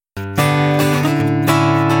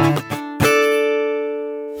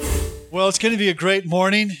Well, it's going to be a great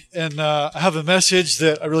morning, and I have a message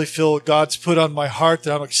that I really feel God's put on my heart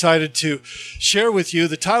that I'm excited to share with you.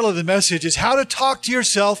 The title of the message is How to Talk to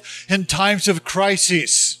Yourself in Times of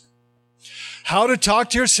Crises. How to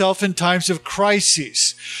talk to yourself in times of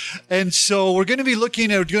crises. And so we're going to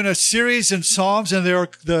be doing a series in Psalms, and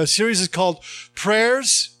the series is called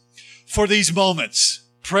Prayers for These Moments.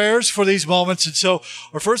 Prayers for these moments. And so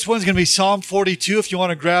our first one is going to be Psalm 42, if you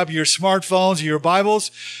want to grab your smartphones or your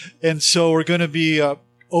Bibles. And so we're going to be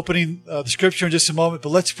opening the scripture in just a moment, but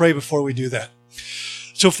let's pray before we do that.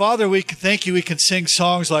 So Father, we can thank you. We can sing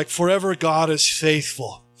songs like Forever God is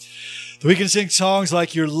Faithful. We can sing songs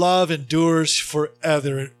like Your Love Endures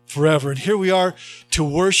Forever. And here we are to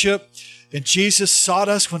worship. And Jesus sought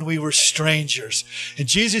us when we were strangers. And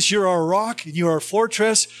Jesus, you're our rock and you're our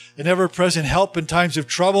fortress, an ever-present help in times of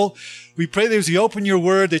trouble. We pray that as we open your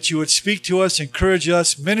word, that you would speak to us, encourage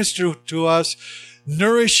us, minister to us,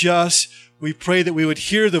 nourish us. We pray that we would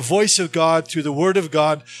hear the voice of God through the word of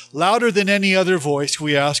God, louder than any other voice,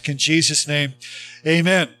 we ask in Jesus' name.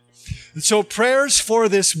 Amen. And so prayers for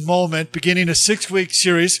this moment, beginning a 6-week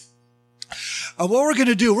series. What we're going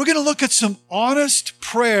to do, we're going to look at some honest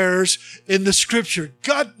prayers in the scripture,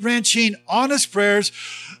 gut-wrenching, honest prayers,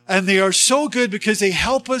 and they are so good because they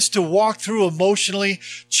help us to walk through emotionally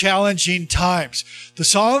challenging times. The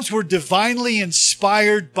Psalms were divinely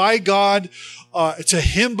inspired by God. It's a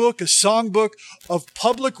hymn book, a song book of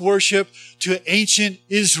public worship to ancient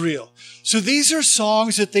Israel. So these are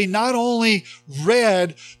songs that they not only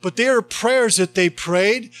read, but they are prayers that they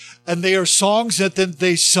prayed, and they are songs that then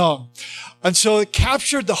they sung. And so it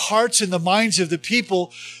captured the hearts and the minds of the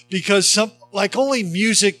people because like only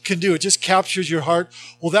music can do. It just captures your heart.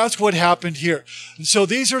 Well, that's what happened here. And so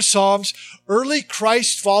these are Psalms. Early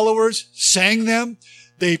Christ followers sang them.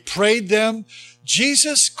 They prayed them.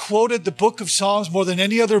 Jesus quoted the book of Psalms more than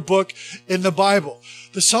any other book in the Bible.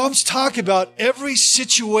 The Psalms talk about every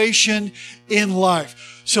situation in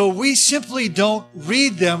life. So we simply don't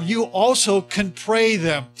read them. You also can pray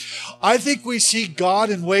them. I think we see God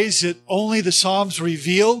in ways that only the Psalms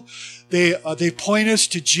reveal. They point us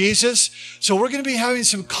to Jesus. So we're going to be having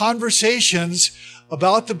some conversations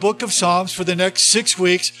about the book of Psalms for the next 6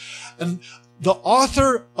 weeks. And the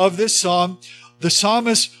author of this psalm, the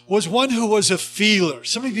psalmist, was one who was a feeler.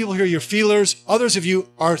 Some of you people here, you're feelers. Others of you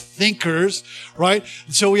are thinkers, right?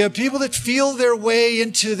 And so we have people that feel their way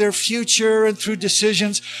into their future and through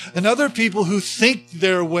decisions, and other people who think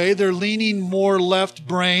their way. They're leaning more left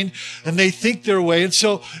brain, and they think their way. And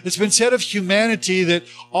so it's been said of humanity that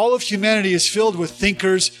all of humanity is filled with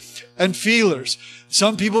thinkers and feelers.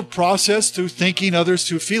 Some people process through thinking, others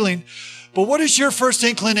through feeling. But what is your first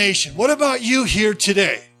inclination? What about you here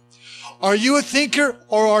today? Are you a thinker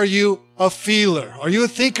or are you a feeler? Are you a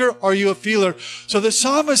thinker or are you a feeler? So the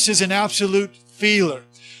psalmist is an absolute feeler.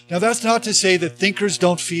 Now that's not to say that thinkers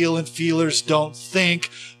don't feel and feelers don't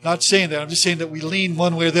think. I'm not saying that. I'm just saying that we lean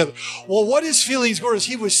one way or the other. Well, what his feelings were is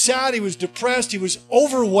he was sad, he was depressed, he was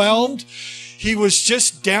overwhelmed, he was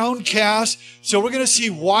just downcast. So we're going to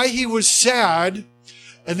see why he was sad,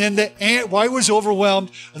 and then why he was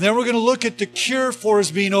overwhelmed, and then we're going to look at the cure for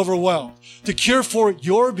his being overwhelmed. The cure for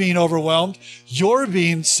your being overwhelmed, your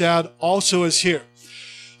being sad also is here.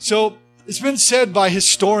 So it's been said by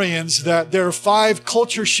historians that there are 5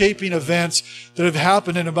 culture-shaping events that have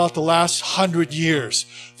happened in about the last 100 years.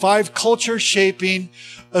 5 culture-shaping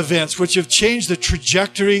events which have changed the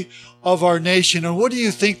trajectory of our nation. And what do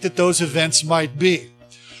you think that those events might be?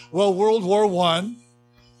 Well, World War I,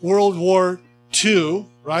 World War II,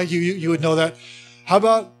 right? You would know that. How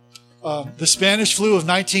about the Spanish flu of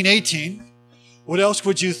 1918? What else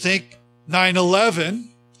would you think? 9/11.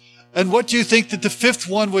 And what do you think that the 5th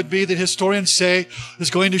one would be that historians say is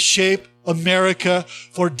going to shape America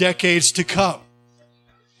for decades to come?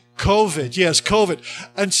 COVID. Yes, COVID.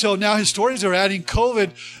 And so now historians are adding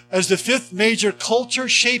COVID as the 5th major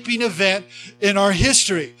culture-shaping event in our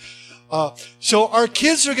history. So our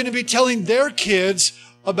kids are going to be telling their kids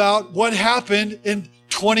about what happened in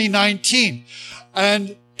 2019.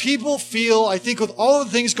 And people feel, I think, with all the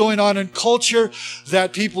things going on in culture,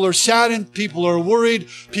 that people are saddened, people are worried,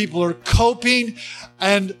 people are coping,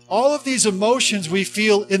 and all of these emotions we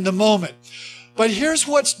feel in the moment. But here's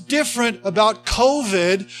what's different about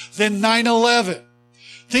COVID than 9/11.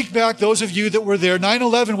 Think back, those of you that were there,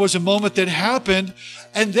 9/11 was a moment that happened,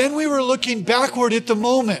 and then we were looking backward at the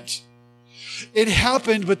moment. It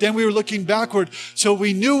happened, but then we were looking backward. So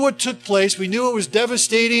we knew what took place. We knew it was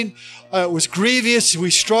devastating. It was grievous.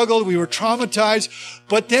 We struggled. We were traumatized.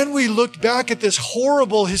 But then we looked back at this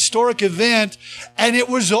horrible historic event, and it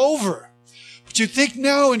was over. But you think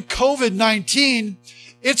now in COVID-19,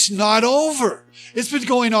 It's not over. It's been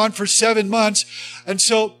going on for 7 months. And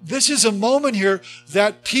so this is a moment here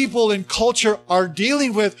that people in culture are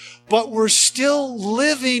dealing with, but we're still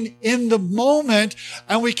living in the moment,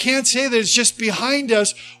 and we can't say that it's just behind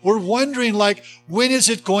us. We're wondering, like, when is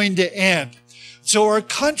it going to end? So our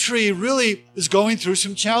country really is going through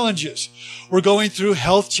some challenges. We're going through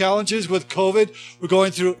health challenges with COVID. We're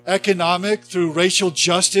going through economic, through racial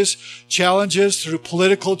justice challenges, through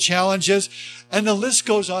political challenges, and the list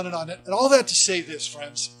goes on and on. And all that to say this,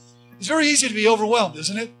 friends, it's very easy to be overwhelmed,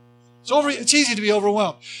 isn't it? It's easy to be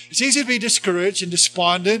overwhelmed. It's easy to be discouraged and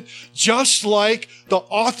despondent, just like the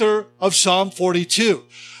author of Psalm 42.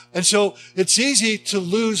 And so it's easy to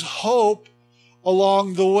lose hope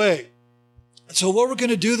along the way. And so what we're going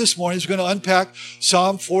to do this morning is we're going to unpack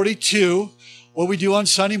Psalm 42. What we do on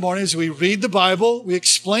Sunday morning is we read the Bible, we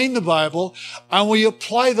explain the Bible, and we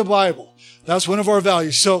apply the Bible. That's one of our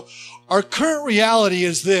values. So our current reality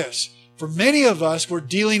is this. For many of us, we're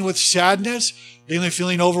dealing with sadness,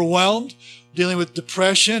 feeling overwhelmed, dealing with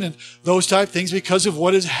depression and those type of things because of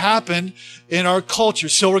what has happened in our culture.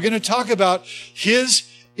 So we're going to talk about his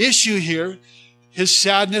issue here, his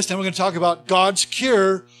sadness, then we're going to talk about God's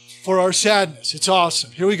cure for our sadness. It's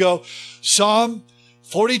awesome. Here we go. Psalm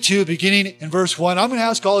 42, beginning in verse 1. I'm going to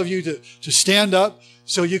ask all of you to stand up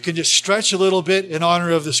so you can just stretch a little bit in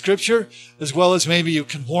honor of the scripture, as well as maybe you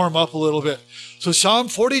can warm up a little bit. So Psalm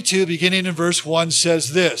 42, beginning in verse 1,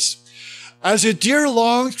 says this: As a deer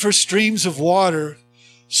longs for streams of water,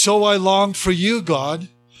 so I long for you, God.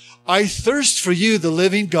 I thirst for you, the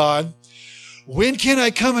living God. When can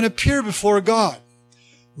I come and appear before God?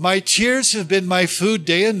 My tears have been my food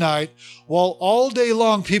day and night, while all day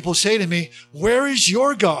long people say to me, where is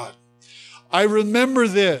your God? I remember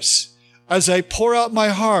this as I pour out my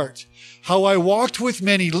heart, how I walked with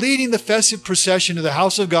many, leading the festive procession to the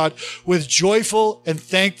house of God with joyful and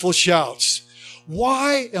thankful shouts.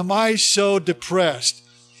 Why am I so depressed?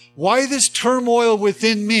 Why this turmoil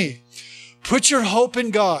within me? Put your hope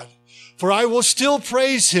in God, for I will still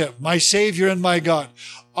praise him, my Savior and my God.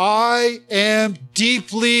 I am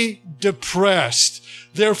deeply depressed.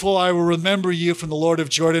 Therefore, I will remember you from the Lord of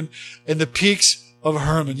Jordan and the peaks of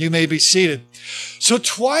Hermon. You may be seated. So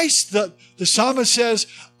twice the psalmist says,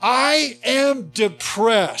 I am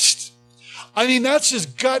depressed. I mean, that's his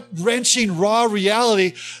gut-wrenching, raw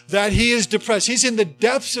reality that he is depressed. He's in the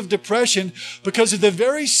depths of depression because of the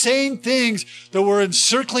very same things that were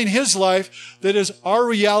encircling his life that is our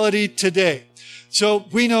reality today. So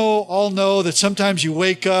we all know that sometimes you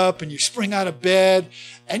wake up and you spring out of bed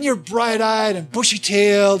and you're bright-eyed and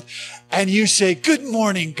bushy-tailed and you say, good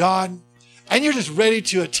morning, God. And you're just ready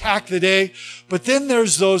to attack the day. But then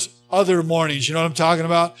there's those other mornings, you know what I'm talking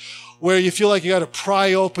about? Where you feel like you got to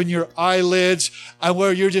pry open your eyelids and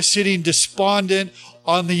where you're just sitting despondent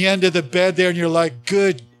on the end of the bed there and you're like,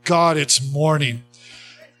 good God, it's morning.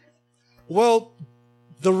 Well,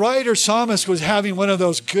 the writer psalmist was having one of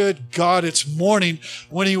those good God, it's morning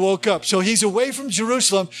when he woke up. So he's away from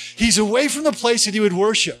Jerusalem. He's away from the place that he would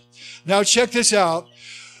worship. Now check this out.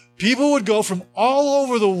 People would go from all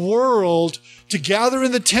over the world to gather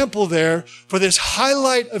in the temple there for this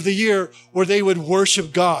highlight of the year where they would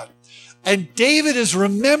worship God. And David is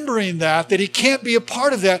remembering that he can't be a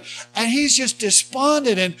part of that. And he's just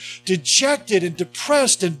despondent and dejected and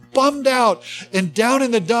depressed and bummed out and down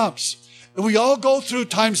in the dumps. And we all go through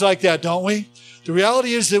times like that, don't we? The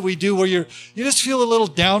reality is that we do, where you just feel a little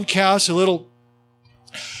downcast,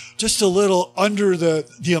 just a little under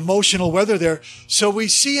the emotional weather there. So we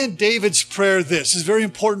see in David's prayer this is a very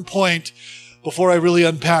important point before I really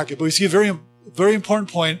unpack it. But we see a very, very important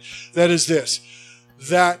point that is this,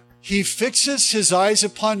 that he fixes his eyes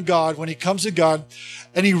upon God when he comes to God,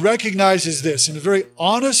 and he recognizes this in a very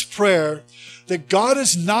honest prayer that God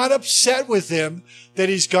is not upset with him, that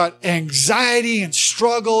he's got anxiety and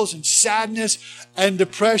struggles and sadness and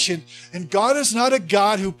depression. And God is not a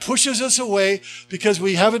God who pushes us away because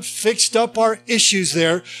we haven't fixed up our issues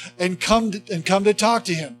there and come to talk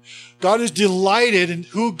to him. God is delighted, and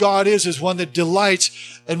who God is one that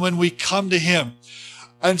delights, and when we come to him.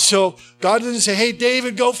 And so God doesn't say, hey,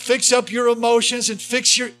 David, go fix up your emotions and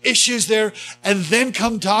fix your issues there and then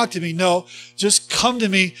come talk to me. No, just come to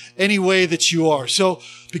me any way that you are. So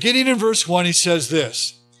beginning in verse 1, he says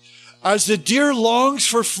this: As the deer longs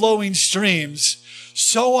for flowing streams,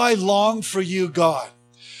 so I long for you, God.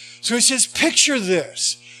 So he says, picture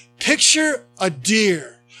this. Picture a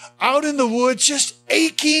deer out in the woods just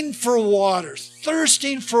aching for water,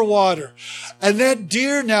 thirsting for water. And that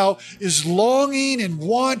deer now is longing and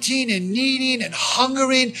wanting and needing and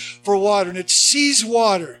hungering for water. And it sees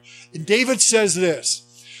water. And David says this: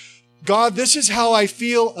 God, this is how I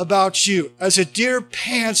feel about you. As a deer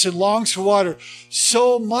pants and longs for water,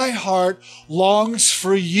 so my heart longs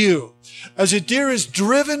for you. As a deer is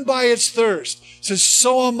driven by its thirst, says,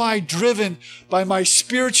 so am I driven by my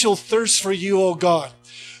spiritual thirst for you, O God.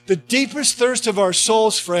 The deepest thirst of our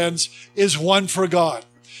souls, friends, is one for God.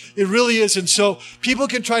 It really is. And so people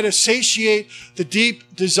can try to satiate the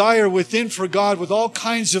deep desire within for God with all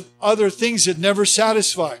kinds of other things that never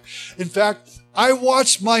satisfy. In fact, I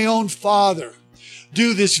watched my own father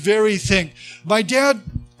do this very thing. My dad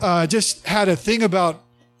just had a thing about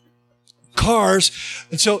cars.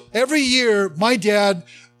 And so every year, my dad,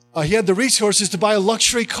 he had the resources to buy a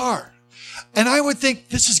luxury car. And I would think,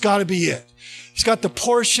 this has got to be it. He's got the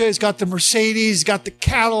Porsche, he's got the Mercedes, he's got the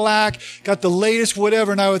Cadillac, got the latest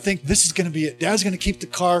whatever. And I would think, this is going to be it. Dad's going to keep the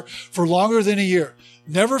car for longer than a year.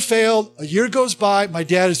 Never failed. A year goes by. My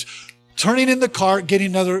dad is turning in the car, get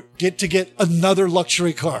another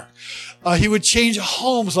luxury car. He would change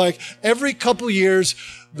homes like every couple years,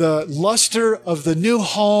 the luster of the new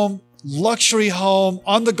home, luxury home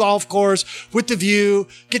on the golf course with the view,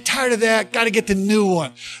 get tired of that, got to get the new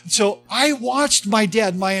one. And so I watched my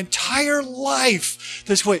dad my entire life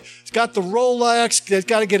this way. He's got the Rolex, he's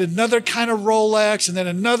got to get another kind of Rolex and then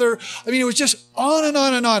another. I mean, it was just on and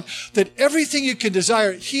on and on, that everything you could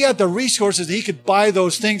desire, he had the resources that he could buy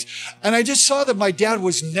those things. And I just saw that my dad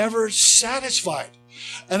was never satisfied.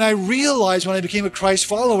 And I realized when I became a Christ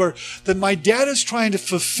follower that my dad is trying to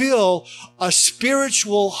fulfill a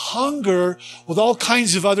spiritual hunger with all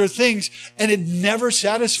kinds of other things, and it never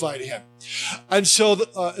satisfied him. And so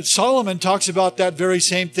Solomon talks about that very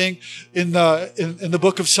same thing in the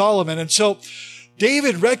book of Solomon. And so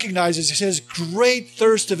David recognizes, he says, great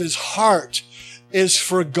thirst of his heart is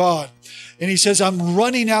for God. And he says, I'm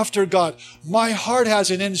running after God. My heart has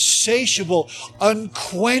an insatiable,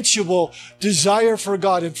 unquenchable desire for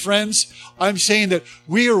God. And friends, I'm saying that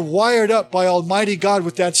we are wired up by Almighty God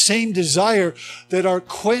with that same desire, that our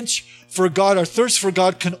quench for God, our thirst for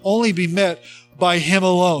God, can only be met by Him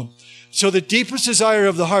alone. So the deepest desire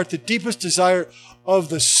of the heart, the deepest desire of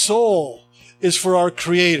the soul, is for our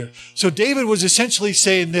Creator. So David was essentially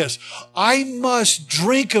saying this: I must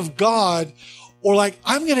drink of God, or like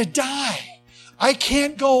I'm going to die. I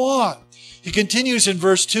can't go on. He continues in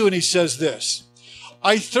verse 2 and he says this: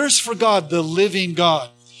 I thirst for God, the living God.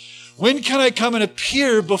 When can I come and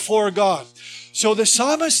appear before God? So the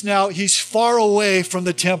psalmist now, he's far away from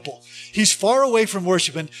the temple. He's far away from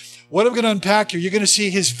worship. And what I'm going to unpack here, you're going to see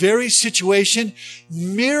his very situation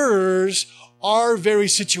mirrors our very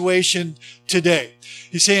situation today.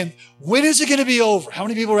 He's saying, when is it going to be over? How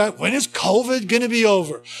many people are at, when is COVID going to be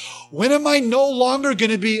over? When am I no longer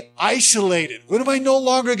going to be isolated? When am I no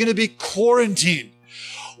longer going to be quarantined?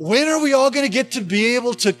 When are we all going to get to be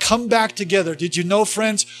able to come back together? Did you know,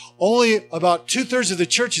 friends, only about 2/3 of the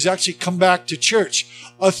church has actually come back to church.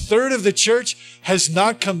 1/3 of the church has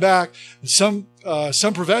not come back. Some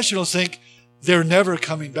professionals think they're never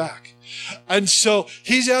coming back. And so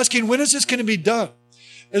he's asking, when is this going to be done?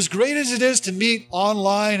 As great as it is to meet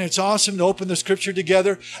online, it's awesome to open the scripture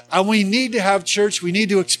together, and we need to have church. We need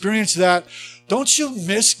to experience that. Don't you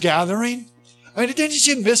miss gathering? I mean, didn't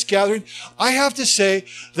you miss gathering? I have to say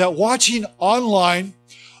that watching online,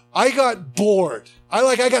 I got bored.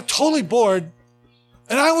 I got totally bored,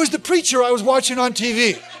 and I was the preacher I was watching on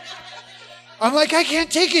TV. I'm like, I can't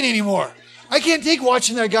take it anymore. I can't take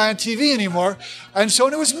watching that guy on TV anymore. And so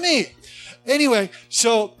it was me. Anyway,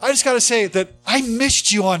 so I just got to say that I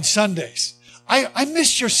missed you on Sundays. I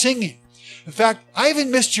missed your singing. In fact, I even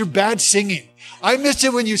missed your bad singing. I missed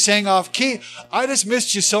it when you sang off key. I just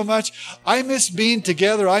missed you so much. I missed being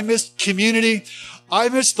together. I missed community. I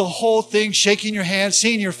missed the whole thing, shaking your hands,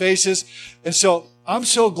 seeing your faces. And so I'm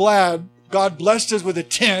so glad God blessed us with a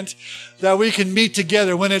tent that we can meet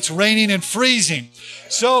together when it's raining and freezing.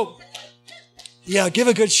 So, yeah, give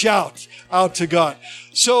a good shout out to God.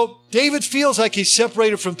 So David feels like he's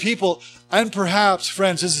separated from people, and perhaps,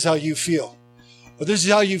 friends, this is how you feel, or this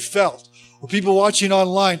is how you felt, or people watching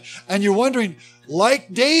online, and you're wondering,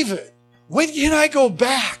 like David, when can I go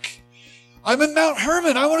back? I'm in Mount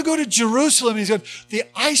Hermon. I want to go to Jerusalem. He's going, the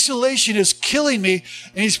isolation is killing me.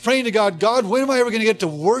 And he's praying to God, God, when am I ever going to get to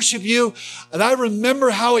worship you? And I remember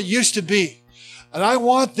how it used to be. And I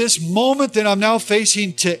want this moment that I'm now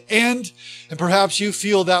facing to end. And perhaps you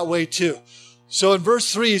feel that way too. So in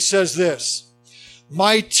verse 3, he says this: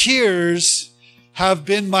 my tears have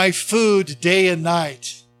been my food day and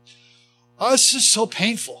night. Oh, this is so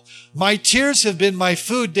painful. My tears have been my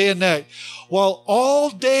food day and night. While all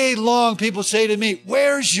day long people say to me,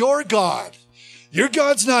 where's your God? Your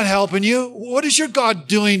God's not helping you. What is your God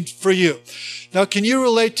doing for you? Now, can you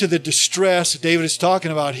relate to the distress that David is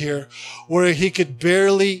talking about here, where he could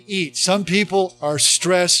barely eat? Some people are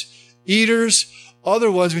stress eaters.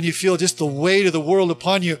 Other ones, when you feel just the weight of the world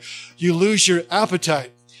upon you, you lose your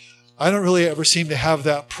appetite. I don't really ever seem to have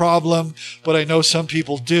that problem, but I know some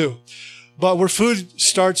people do. But where food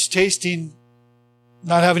starts tasting,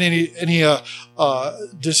 not having any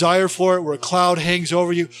desire for it, where a cloud hangs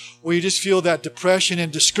over you, where you just feel that depression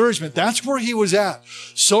and discouragement, that's where he was at.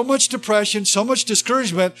 So much depression, so much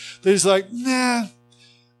discouragement that he's like, nah,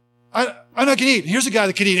 I'm not going to eat. Here's a guy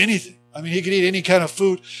that could eat anything. I mean, he could eat any kind of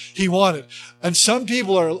food he wanted. And some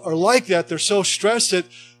people are like that. They're so stressed that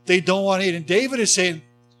they don't want to eat. And David is saying,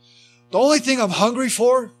 the only thing I'm hungry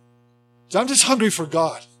for is I'm just hungry for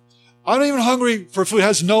God. I'm not even hungry for food. It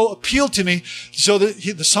has no appeal to me. So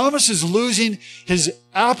the psalmist is losing his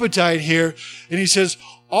appetite here. And he says,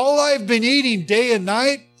 all I've been eating day and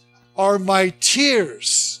night are my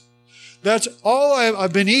tears. That's all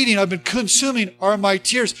I've been eating, I've been consuming are my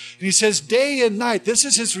tears. And he says day and night. This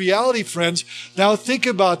is his reality, friends. Now think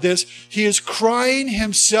about this. He is crying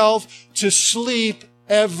himself to sleep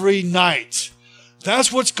every night.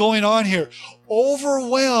 That's what's going on here.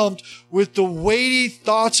 Overwhelmed with the weighty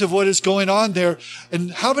thoughts of what is going on there.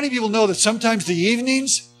 And how many people know that sometimes the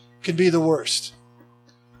evenings can be the worst?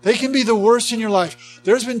 They can be the worst in your life.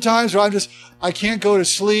 There's been times where I can't go to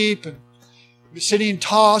sleep and sitting,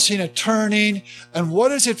 tossing and turning. And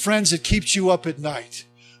what is it, friends, that keeps you up at night?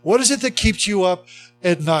 What is it that keeps you up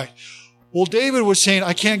at night? Well, David was saying,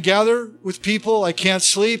 I can't gather with people. I can't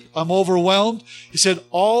sleep. I'm overwhelmed. He said,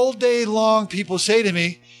 all day long, people say to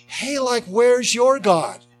me, hey, where's your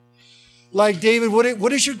God? Like, David,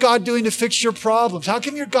 what is your God doing to fix your problems? How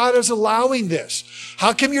come your God is allowing this?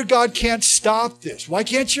 How come your God can't stop this? Why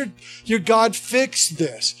can't your God fix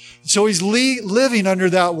this? So he's living under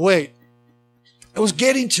that weight. It was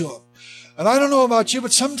getting to him. And I don't know about you,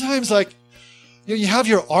 but sometimes you have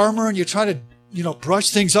your armor and you try to,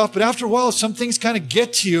 brush things off. But after a while, some things kind of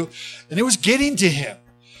get to you, and it was getting to him.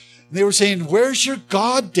 And they were saying, where's your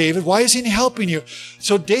God, David? Why isn't he helping you?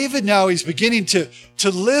 So David now, he's beginning to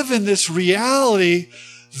live in this reality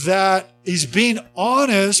that he's being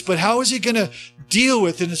honest, but how is he going to deal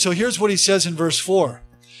with it? And so here's what he says in verse 4.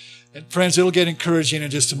 And friends, it'll get encouraging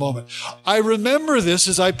in just a moment. I remember this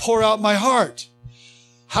as I pour out my heart.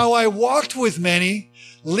 How I walked with many,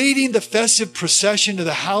 leading the festive procession to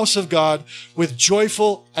the house of God with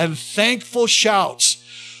joyful and thankful shouts.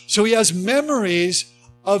 So he has memories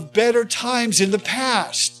of better times in the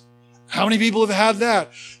past. How many people have had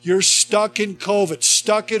that? You're stuck in COVID,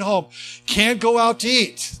 stuck at home, can't go out to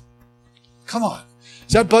eat. Come on.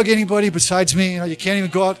 Does that bug anybody besides me? You can't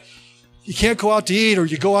even go out. You can't go out to eat, or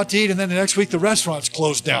you go out to eat and then the next week the restaurant's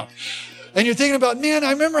closed down. And you're thinking about, man,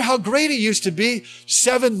 I remember how great it used to be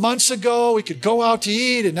 7 months ago. We could go out to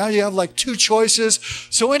eat, and now you have 2 choices.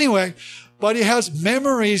 So anyway, but it has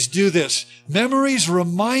memories do this. Memories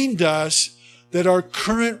remind us that our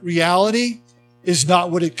current reality is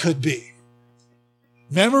not what it could be.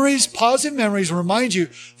 Memories, positive memories remind you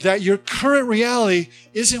that your current reality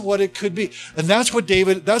isn't what it could be. And that's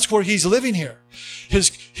where he's living here.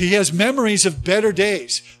 He has memories of better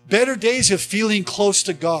days of feeling close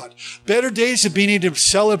to God, better days of being able to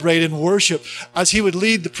celebrate and worship as he would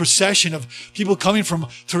lead the procession of people coming from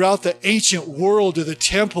throughout the ancient world to the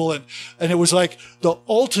temple. And it was like the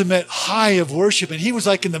ultimate high of worship. And he was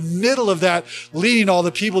in the middle of that, leading all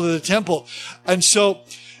the people to the temple. And so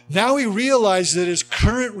now he realized that his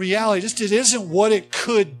current reality it isn't what it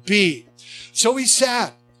could be. So he's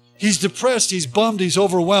sad. He's depressed. He's bummed. He's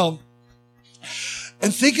overwhelmed.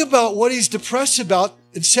 And think about what he's depressed about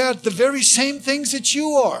and sad, the very same things that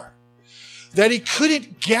you are. That he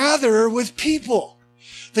couldn't gather with people.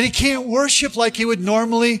 That he can't worship like he would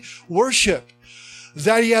normally worship.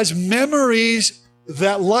 That he has memories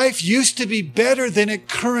that life used to be better than it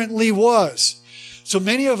currently was. So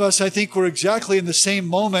many of us, I think, were exactly in the same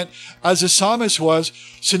moment as the psalmist was.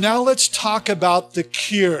 So now let's talk about the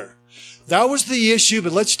cure. That was the issue,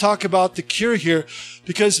 but let's talk about the cure here,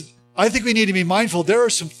 because I think we need to be mindful. There are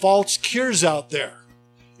some false cures out there.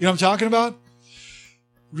 You know what I'm talking about?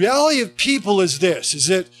 Reality of people is this, is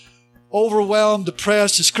that overwhelmed,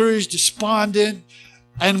 depressed, discouraged, despondent,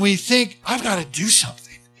 and we think, I've got to do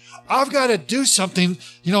something. I've got to do something.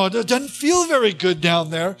 It doesn't feel very good down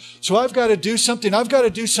there, so I've got to do something. I've got to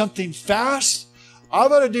do something fast. I've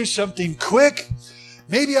got to do something quick.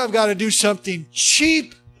 Maybe I've got to do something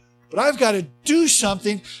cheap. But I've got to do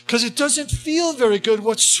something because it doesn't feel very good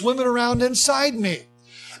what's swimming around inside me.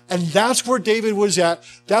 And that's where David was at.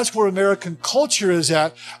 That's where American culture is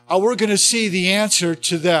at. We're going to see the answer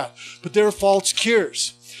to that. But there are false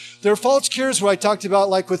cures. There are false cures where I talked about,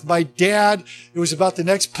 like with my dad, it was about the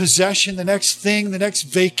next possession, the next thing, the next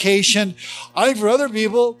vacation. I think for other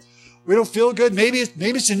people, we don't feel good. Maybe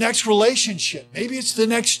it's the next relationship. Maybe it's the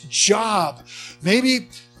next job. Maybe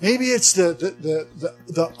it's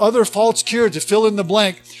the other false cure, to fill in the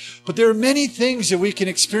blank. But there are many things that we can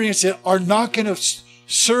experience that are not going to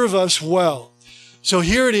serve us well. So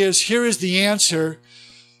here it is. Here is the answer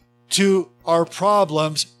to our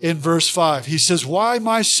problems in verse 5. He says, "Why,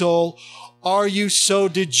 my soul, are you so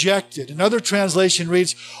dejected?" Another translation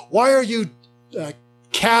reads, "Why are you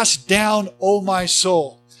cast down, O my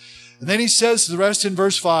soul?" And then he says the rest in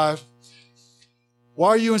verse 5, "Why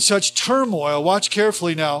are you in such turmoil?" Watch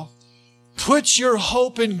carefully now. "Put your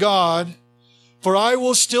hope in God, for I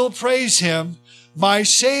will still praise him, my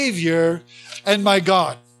Savior and my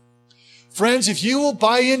God." Friends, if you will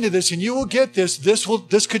buy into this and you will get this, this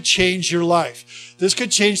could change your life. This could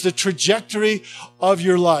change the trajectory of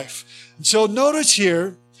your life. And so notice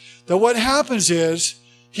here that what happens is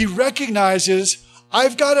he recognizes,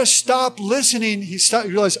 I've got to stop listening. He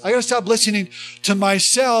realized, I got to stop listening to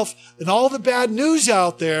myself and all the bad news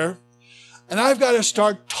out there, and I've got to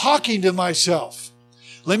start talking to myself.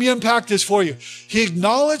 Let me unpack this for you. He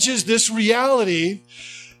acknowledges this reality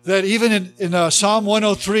that even in Psalm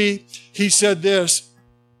 103, he said this.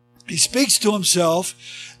 He speaks to himself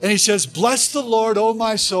and he says, "Bless the Lord, O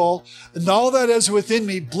my soul, and all that is within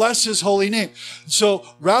me, bless his holy name." So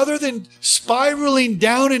rather than spiraling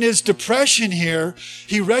down in his depression here,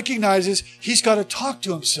 he recognizes he's got to talk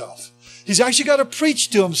to himself. He's actually got to preach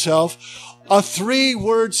to himself a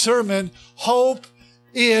 3-word sermon, hope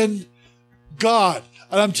in God.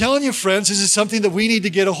 And I'm telling you, friends, this is something that we need to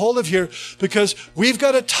get a hold of here, because we've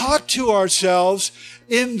got to talk to ourselves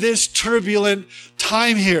in this turbulent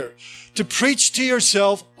time here, to preach to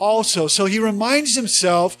yourself also. So he reminds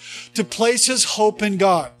himself to place his hope in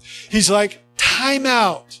God. He's like, time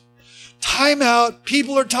out. Time out.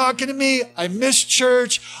 People are talking to me. I miss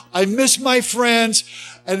church. I miss my friends.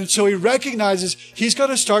 And so he recognizes he's got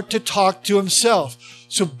to start to talk to himself.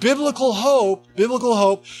 So biblical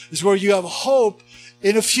hope is where you have hope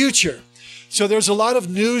in a future. So there's a lot of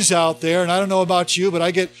news out there, and I don't know about you, but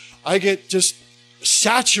I get just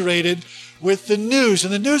saturated with the news,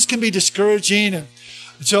 and the news can be discouraging. And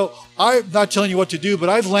so I'm not telling you what to do, but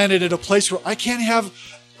I've landed at a place where I can't have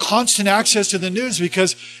constant access to the news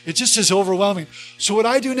because it just is overwhelming. So what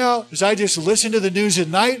I do now is I just listen to the news at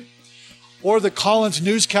night, or the Collins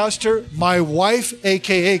newscaster, my wife,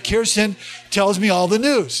 aka Kirsten, tells me all the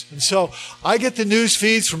news. And so I get the news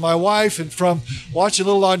feeds from my wife and from watching a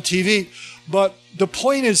little on TV. But the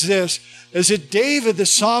point is this, is that David, the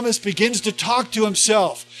psalmist, begins to talk to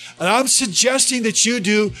himself. And I'm suggesting that you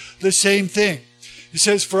do the same thing. He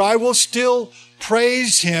says, "For I will still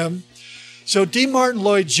praise him." So D. Martin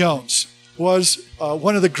Lloyd-Jones was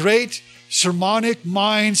one of the great sermonic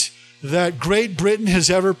minds that Great Britain has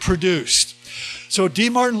ever produced. So D.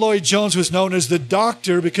 Martin Lloyd-Jones was known as the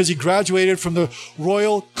doctor because he graduated from the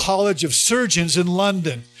Royal College of Surgeons in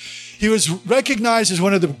London. He was recognized as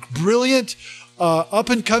one of the brilliant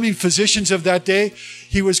up-and-coming physicians of that day.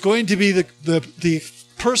 He was going to be the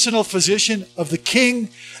personal physician of the King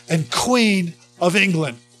and Queen of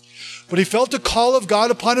England. But he felt the call of God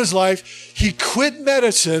upon his life. He quit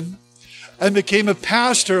medicine and became a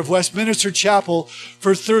pastor of Westminster Chapel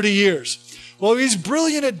for 30 years. Well, he's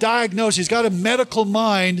brilliant at diagnosing. He's got a medical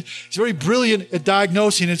mind. He's very brilliant at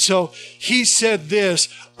diagnosing. And so he said this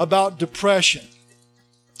about depression.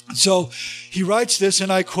 So he writes this,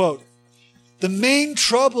 and I quote, "The main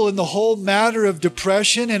trouble in the whole matter of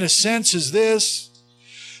depression, in a sense, is this,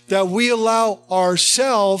 that we allow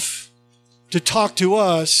ourselves to talk to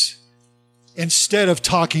us instead of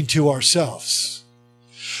talking to ourselves.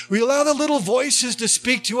 We allow the little voices to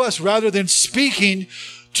speak to us rather than speaking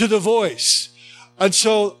to the voice." And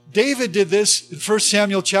so David did this in 1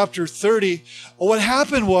 Samuel chapter 30. What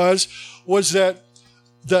happened was that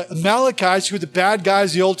the Amalekites, who were the bad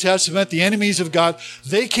guys of the Old Testament, the enemies of God,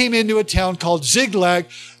 they came into a town called Ziklag,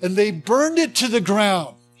 and they burned it to the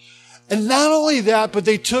ground. And not only that, but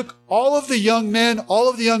they took all of the young men, all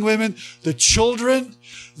of the young women, the children.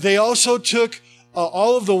 They also took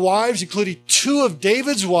all of the wives, including 2 of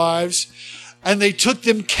David's wives, and they took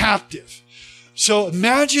them captive. So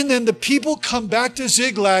imagine then the people come back to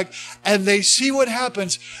Ziklag and they see what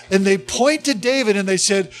happens, and they point to David and they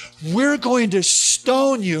said, "We're going to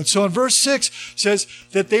stone you." And so in verse 6 says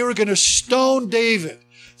that they were going to stone David.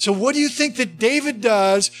 So what do you think that David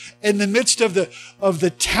does in the midst of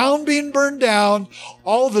the town being burned down,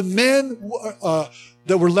 all the men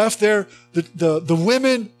that were left there, the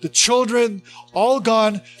women, the children, all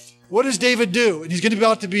gone? What does David do? And he's going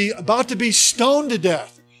to be about to be stoned to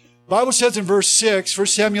death. The Bible says in verse 6, 1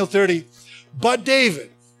 Samuel 30, but David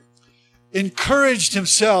encouraged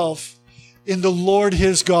himself in the Lord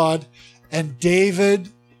his God, and David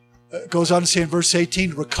goes on to say in verse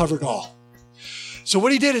 18, recovered all. So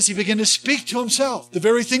what he did is he began to speak to himself. The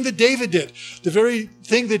very thing that David did, the very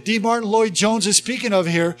thing that D. Martin Lloyd-Jones is speaking of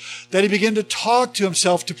here, that he began to talk to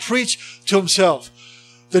himself, to preach to himself.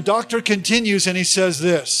 The doctor continues and he says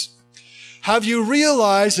this, have you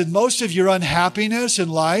realized that most of your unhappiness in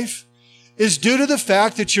life is due to the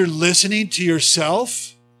fact that you're listening to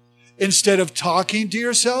yourself instead of talking to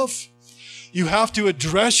yourself? You have to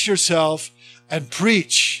address yourself and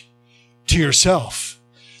preach to yourself.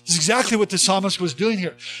 This is exactly what the psalmist was doing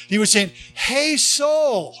here. He was saying, hey,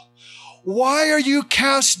 soul, why are you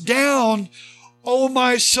cast down, O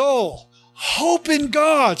my soul? Hope in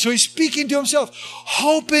God. So he's speaking to himself.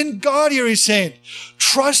 Hope in God here, he's saying.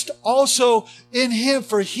 Trust also in him,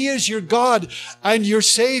 for he is your God and your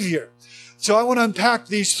Savior. So I want to unpack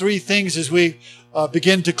these three things as we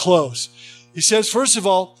begin to close. He says, first of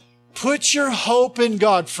all, put your hope in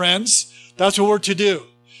God, friends. That's what we're to do.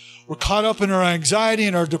 We're caught up in our anxiety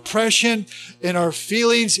and our depression, in our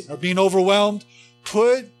feelings, our being overwhelmed.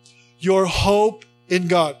 Put your hope in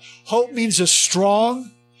God. Hope means a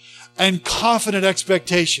strong and confident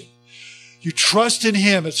expectation. You trust in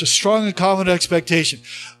him. It's a strong and confident expectation.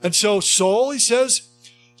 And so, soul, he says,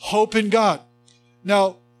 hope in God.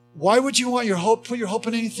 Now, why would you want put your hope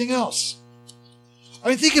in anything else? I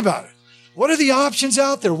mean, think about it. What are the options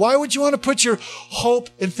out there? Why would you want to put your hope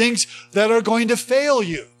in things that are going to fail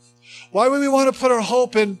you? Why would we want to put our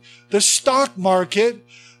hope in the stock market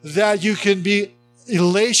that you can be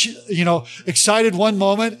excited one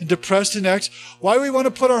moment and depressed the next? Why do we want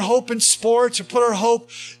to put our hope in sports or put our hope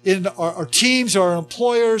in our teams or our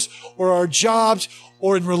employers or our jobs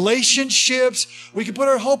or in relationships? We can put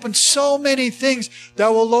our hope in so many things that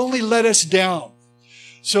will only let us down.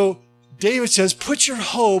 So David says, put your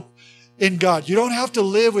hope in God. You don't have to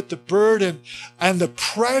live with the burden and the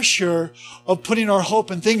pressure of putting our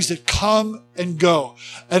hope in things that come and go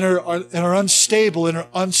and are unstable and are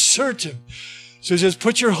uncertain. So he says,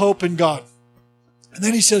 put your hope in God. And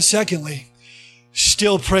then he says, secondly,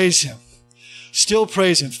 still praise him. Still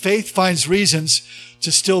praise him. Faith finds reasons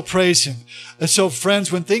to still praise him. And so,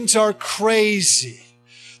 friends, when things are crazy,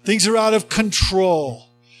 things are out of control,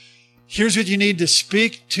 here's what you need to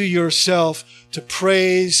speak to yourself to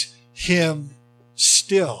praise him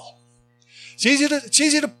still. It's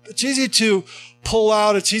easy to pull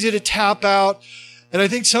out. It's easy to tap out. And I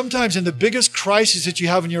think sometimes in the biggest crisis that you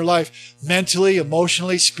have in your life, mentally,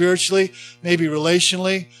 emotionally, spiritually, maybe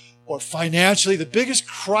relationally or financially, the biggest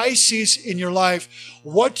crisis in your life,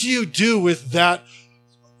 what do you do with that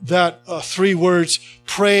three words,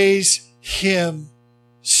 praise him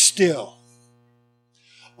still?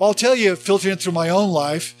 Well, I'll tell you, filtering through my own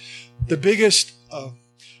life, the biggest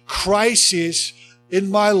crisis in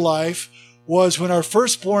my life was when our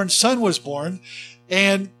firstborn son was born,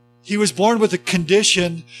 and he was born with a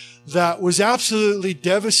condition that was absolutely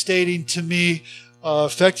devastating to me,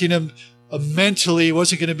 affecting him mentally. He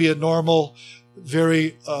wasn't going to be a normal,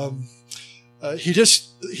 he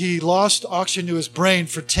lost oxygen to his brain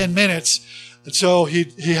for 10 minutes. And so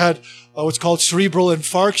he had what's called cerebral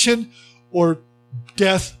infarction, or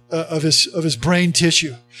death of his brain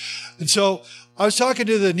tissue. And so I was talking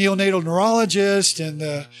to the neonatal neurologist and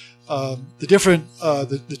the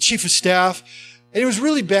chief of staff, and it was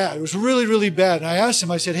really bad. It was really, really bad. And I asked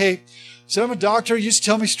him, I said, hey, I'm a doctor. You just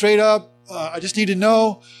tell me straight up. I just need to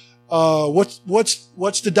know what's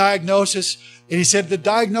the diagnosis. And he said, the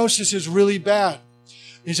diagnosis is really bad.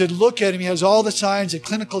 He said, look at him. He has all the signs and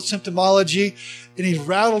clinical symptomology. And he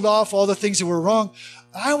rattled off all the things that were wrong.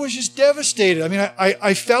 I was just devastated. I mean,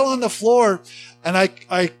 I fell on the floor and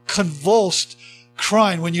I convulsed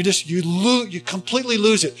crying when you completely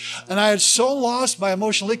lose it. And I had so lost my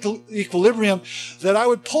emotional equilibrium that I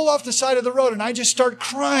would pull off the side of the road and I just start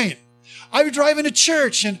crying. I would drive into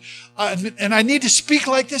church and I need to speak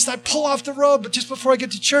like this. And I'd pull off the road, but just before I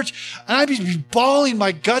get to church, and I'd be bawling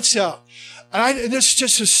my guts out. And this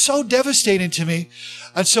just was so devastating to me.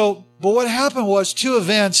 And so, but what happened was two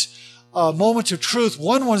events, moments of truth.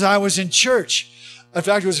 One was I was in church. In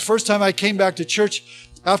fact, it was the first time I came back to church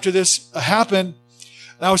after this happened.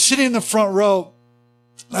 And I was sitting in the front row.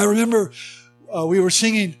 I remember we were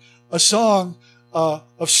singing a song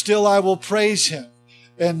of Still I Will Praise Him.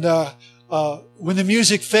 And when the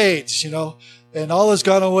music fades, and all has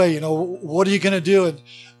gone away, what are you going to do?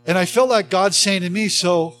 And I felt like God saying to me,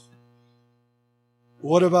 so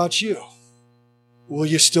what about you? Will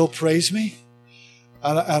you still praise me?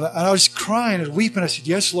 And I was crying and weeping. I said,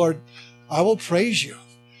 yes, Lord, I will praise you.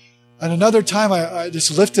 And another time I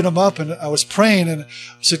just lifted him up and I was praying and I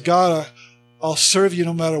said, God, I'll serve you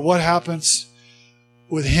no matter what happens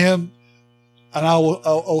with him. And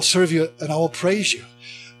I'll serve you and I will praise you.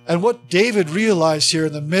 And what David realized here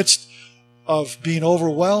in the midst of being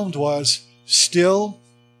overwhelmed was, still,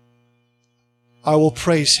 I will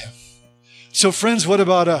praise him. So friends, what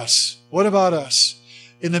about us? What about us?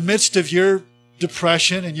 In the midst of your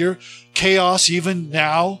depression and your chaos, even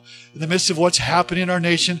now, in the midst of what's happening in our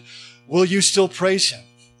nation, will you still praise him?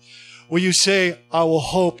 Will you say, I will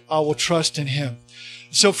hope, I will trust in him?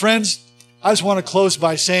 So friends, I just want to close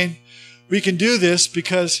by saying we can do this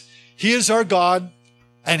because he is our God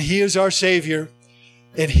and he is our Savior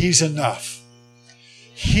and he's enough.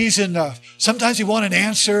 He's enough. Sometimes you want an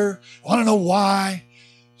answer, want to know why.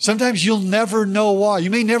 Sometimes you'll never know why. You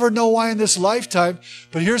may never know why in this lifetime,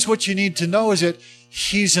 but here's what you need to know is that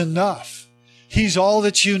he's enough. He's all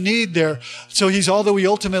that you need there. So he's all that we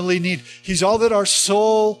ultimately need. He's all that our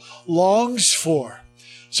soul longs for.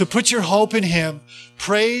 So put your hope in him.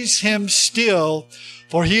 Praise him still,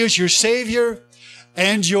 for he is your Savior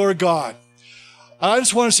and your God. I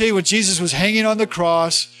just want to say when Jesus was hanging on the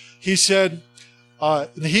cross, he said, in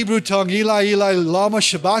the Hebrew tongue, Eli, Eli, lama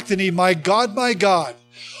sabachthani, my God,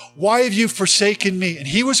 why have you forsaken me? And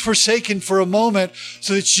he was forsaken for a moment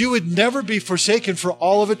so that you would never be forsaken for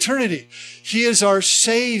all of eternity. He is our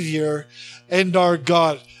Savior and our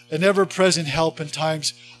God, an ever-present help in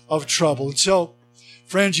times of trouble. And so,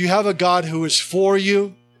 friends, you have a God who is for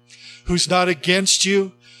you, who's not against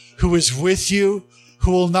you, who is with you,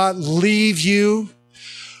 who will not leave you.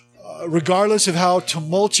 Regardless of how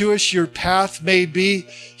tumultuous your path may be,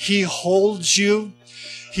 he holds you.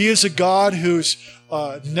 He is a God who's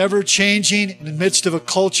never changing in the midst of a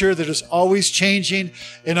culture that is always changing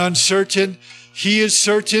and uncertain. He is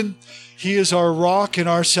certain. He is our rock and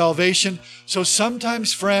our salvation. So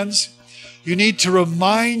sometimes, friends, you need to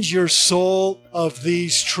remind your soul of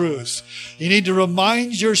these truths. You need to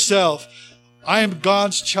remind yourself, I am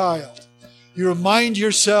God's child. You remind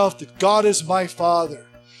yourself that God is my Father.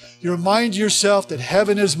 You remind yourself that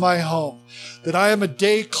heaven is my home, that I am a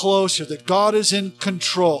day closer, that God is in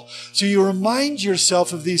control. So you remind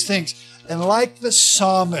yourself of these things. And like the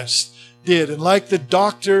psalmist did, and like the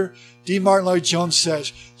Dr. D. Martin Lloyd-Jones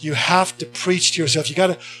says, you have to preach to yourself. You got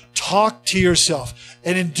to talk to yourself.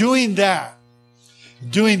 And in doing that,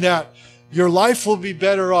 your life will be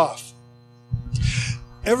better off.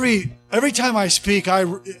 Every time I speak,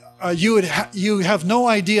 you have no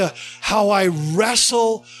idea how I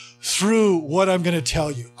wrestle through what I'm going to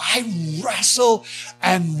tell you. I wrestle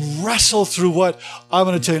through what I'm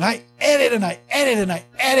going to tell you. And I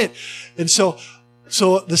edit. And so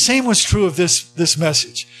the same was true of this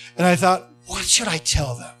message. And I thought, what should I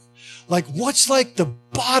tell them? Like, what's like the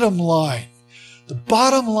bottom line? The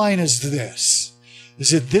bottom line is that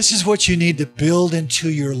this is what you need to build into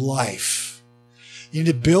your life. You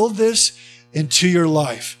need to build this into your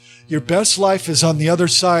life. Your best life is on the other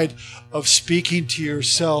side of speaking to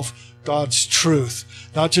yourself God's truth,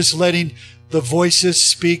 not just letting the voices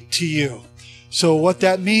speak to you. So what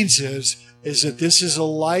that means is that this is a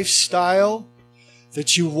lifestyle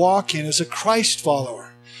that you walk in as a Christ follower.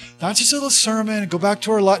 Not just a little sermon and go back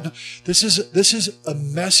to our life. No, this is a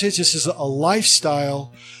message. This is a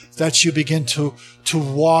lifestyle that you begin to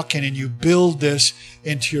walk in, and you build this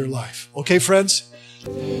into your life. Okay, friends?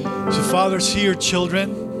 So Father, see your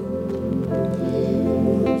children.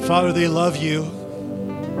 Father, they love you.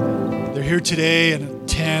 They're here today in a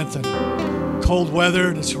tent and cold weather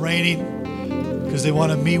and it's raining because they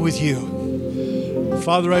want to meet with you.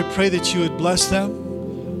 Father, I pray that you would bless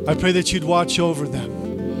them. I pray that you'd watch over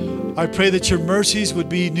them. I pray that your mercies would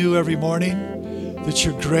be new every morning, that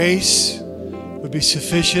your grace would be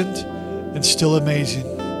sufficient and still amazing.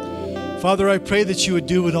 Father, I pray that you would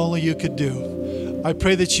do what only you could do. I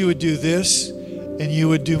pray that you would do this and you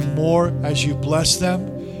would do more as you bless them.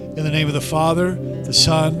 In the name of the Father, the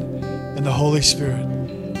Son, and the Holy Spirit.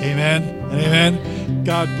 Amen and amen.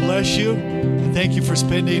 God bless you. And thank you for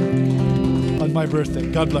spending on my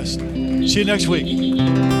birthday. God bless. See you next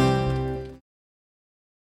week.